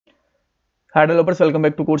Hi developers, welcome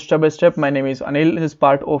back to Code Step by Step. My name is Anil. In this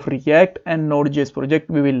part of React and Node.js project,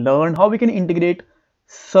 we will learn how we can integrate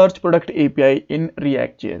search product API in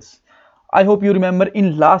React.js. I hope you remember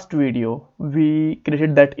in last video, we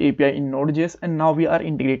created that API in Node.js and now we are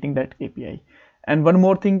integrating that API. And one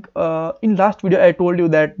more thing, in last video, I told you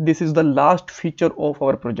that this is the last feature of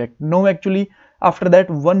our project. No, actually, after that,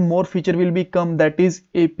 one more feature will become, that is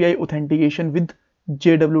API authentication with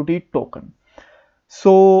JWT token.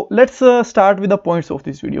 So let's start with the points of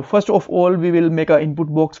this video. First of all, we will make an input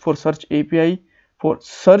box for search API, for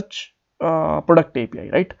search product API,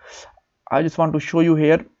 right? I just want to show you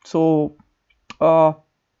here. So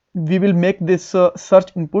we will make this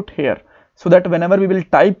search input here, so that whenever we will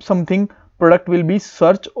type something, product will be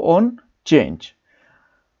search on change.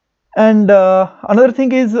 And another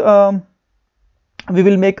thing is we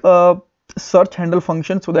will make a search handle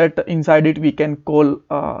function, so that inside it we can call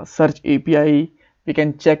search API. We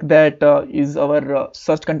can check that is our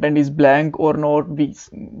search content is blank or not.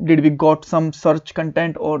 Did we got some search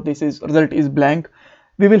content, or this is result is blank.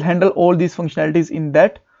 We will handle all these functionalities in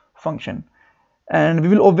that function, and we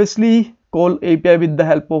will obviously call API with the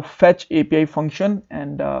help of fetch API function,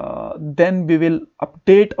 and then we will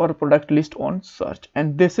update our product list on search.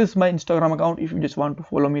 And this is my Instagram account if you just want to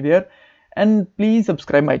follow me there, and please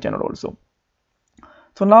subscribe my channel also.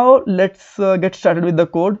 So now let's get started with the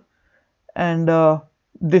code. And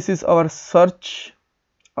this is our search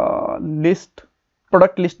list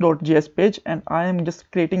product list.js page, and I am just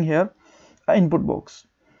creating here an input box.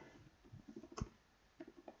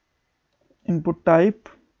 Input type,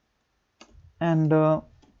 and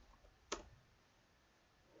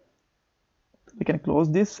we can close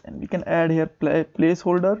this, and we can add here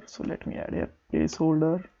placeholder. So let me add here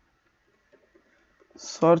placeholder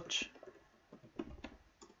search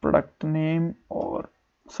product name, or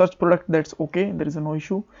search product. That's okay, there is no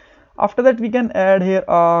issue. After that, we can add here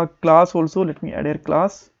a class also. Let me add here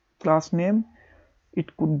class name.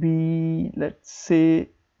 It could be, let's say,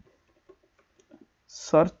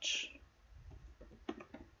 search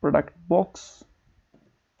product box,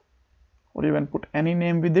 or even put any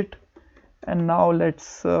name with it. And now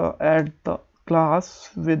let's add the class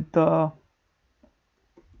with the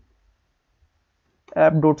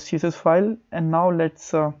app.css file. And now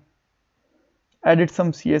let's added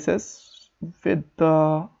some CSS with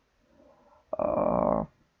the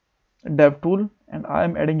dev tool, and I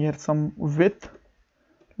am adding here some width,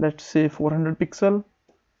 let's say 400 pixel,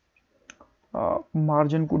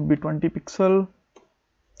 margin could be 20 pixel,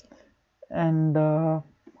 and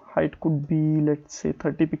height could be, let's say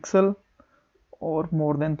 30 pixel, or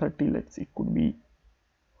more than 30, let's see, it could be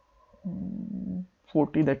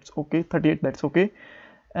 40, that's okay, 38, that's okay.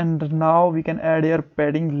 And now we can add here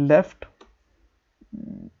padding left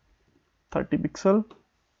 30 pixel,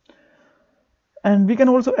 and we can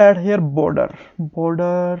also add here border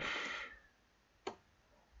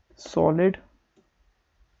solid.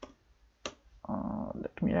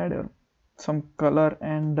 Let me add here some color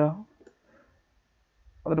and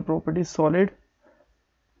other properties. Solid,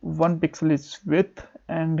 1 pixel is width,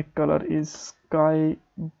 and color is sky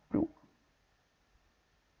blue,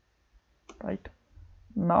 right?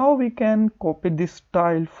 Now we can copy this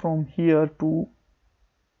style from here to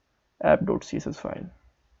app.css file.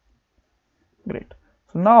 Great.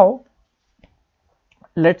 So now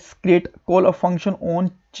let's call a function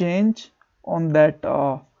on change on that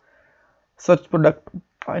search product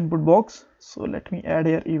input box. So let me add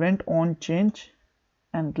here event on change,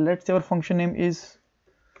 and let's say our function name is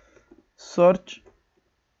search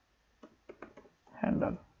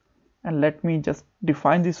handle, and let me just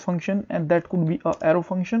define this function, and that could be a arrow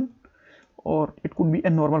function, or it could be a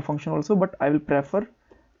normal function also, but I will prefer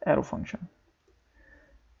arrow function.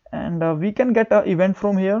 And we can get an event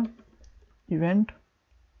from here, event,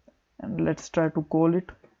 and let's try to call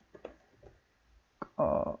it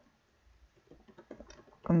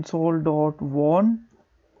console.warn,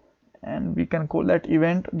 and we can call that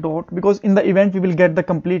event dot, because in the event we will get the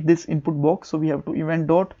complete this input box, so we have to event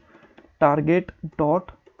dot target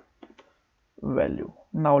dot value.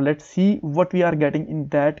 Now let's see what we are getting in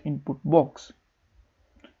that input box.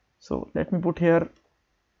 So let me put here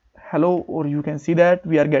hello, or you can see that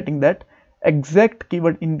we are getting that exact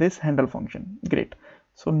keyword in this handle function. Great.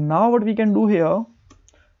 So now what we can do here,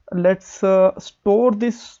 let's store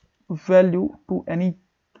this value to any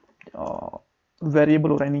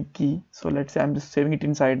variable or any key. So let's say I'm just saving it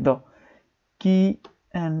inside the key,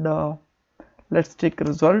 and let's take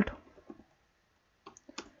result,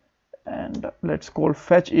 and let's call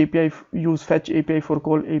fetch API, use fetch API for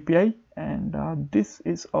call API, and this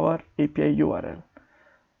is our API URL.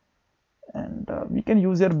 and we can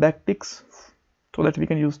use here backticks so that we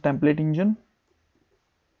can use template engine,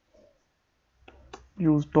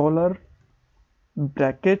 use dollar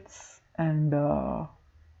brackets, and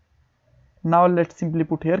now let's simply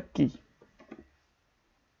put here key,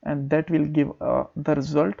 and that will give the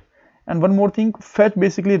result. And one more thing, fetch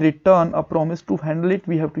basically return a promise. To handle it,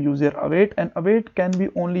 we have to use here await, and await can be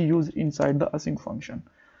only used inside the async function.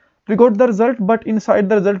 We got the result, but inside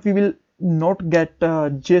the result we will not get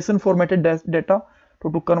JSON formatted data. So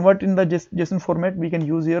to convert in the JSON format, we can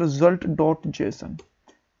use here result.json,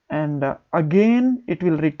 and again it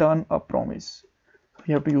will return a promise.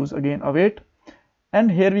 We have to use again await,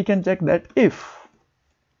 and here we can check that if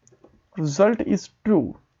result is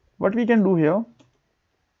true, what we can do here,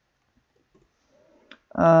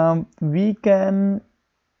 we can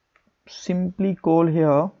simply call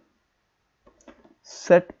here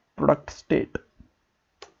set product state,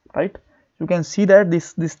 right? You can see that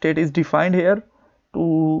this state is defined here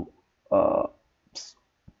to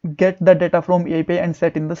get the data from API and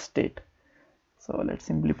set in the state. So let's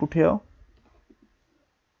simply put here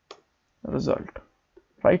result,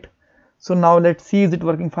 right? So now let's see, is it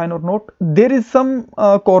working fine or not? There is some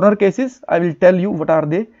corner cases. I will tell you what are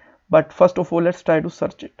they, but first of all let's try to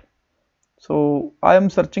search it. So I am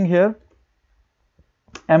searching here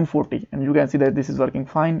M40, and you can see that this is working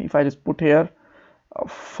fine. If I just put here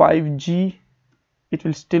 5G, it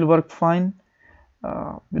will still work fine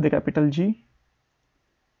with the capital G.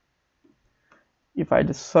 If I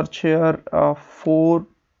just search here 4,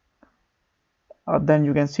 then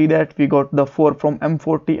you can see that we got the 4 from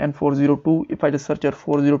M40 and 402. If I just search here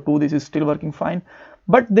 402, this is still working fine,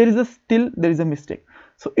 but there is a mistake.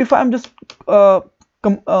 So if I'm just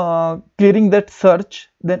clearing that search,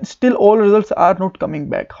 then still all results are not coming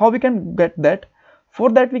back. How we can get that? For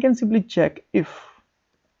that, we can simply check if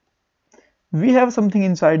we have something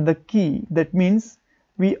inside the key. That means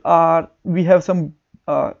we have some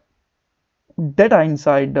data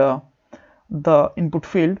inside the input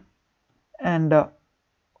field, and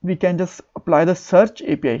we can just apply the search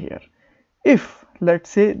API here. If let's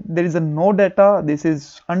say there is no data, this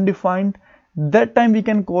is undefined, that time we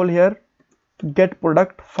can call here get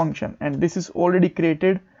product function, and this is already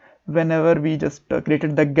created whenever we just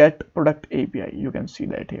created the get product API. You can see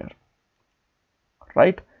that here,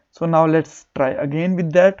 right? So now let's try again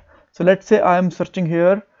with that. So let's say I am searching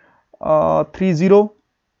here 30,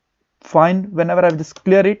 fine. Whenever I just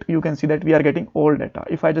clear it, you can see that we are getting all data.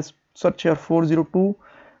 If I just search here 402,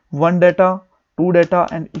 1 data, 2 data,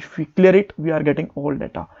 and if we clear it, we are getting all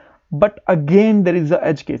data. But again there is the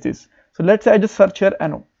edge cases. So let's say I just search here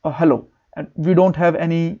hello, and we don't have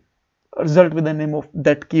any result with the name of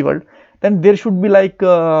that keyword, then there should be like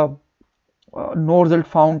no result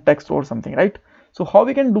found text or something, right? So how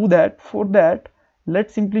we can do that? For that,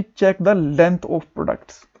 let's simply check the length of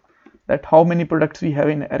products, that how many products we have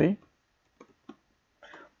in array.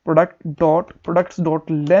 Products dot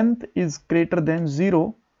length is greater than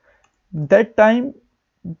 0. That time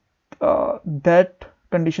that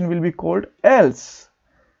condition will be called else.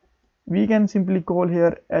 We can simply call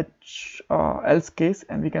here else case,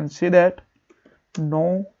 and we can say that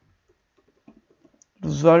no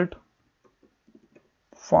result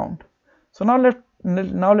found. So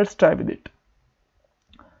now let's try with it.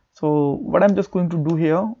 So what I'm just going to do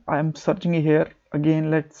here, I am searching here again,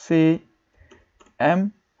 let's say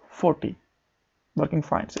M40, working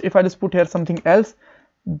fine. So if I just put here something else,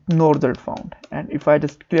 no result found, and if I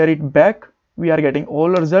just clear it back, we are getting all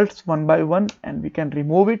results one by one, and we can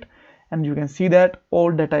remove it, and you can see that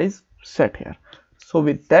all data is set here. So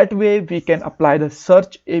with that way we can apply the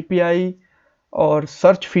search API or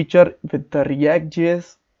search feature with the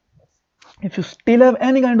React.js. If you still have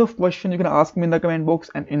any kind of question, you can ask me in the comment box,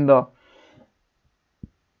 and in the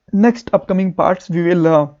next upcoming parts we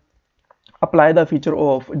will apply the feature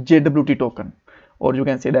of JWT token, or you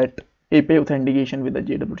can say that API authentication with the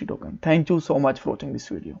JWT token. Thank you so much for watching this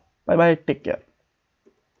video. Bye bye, take care.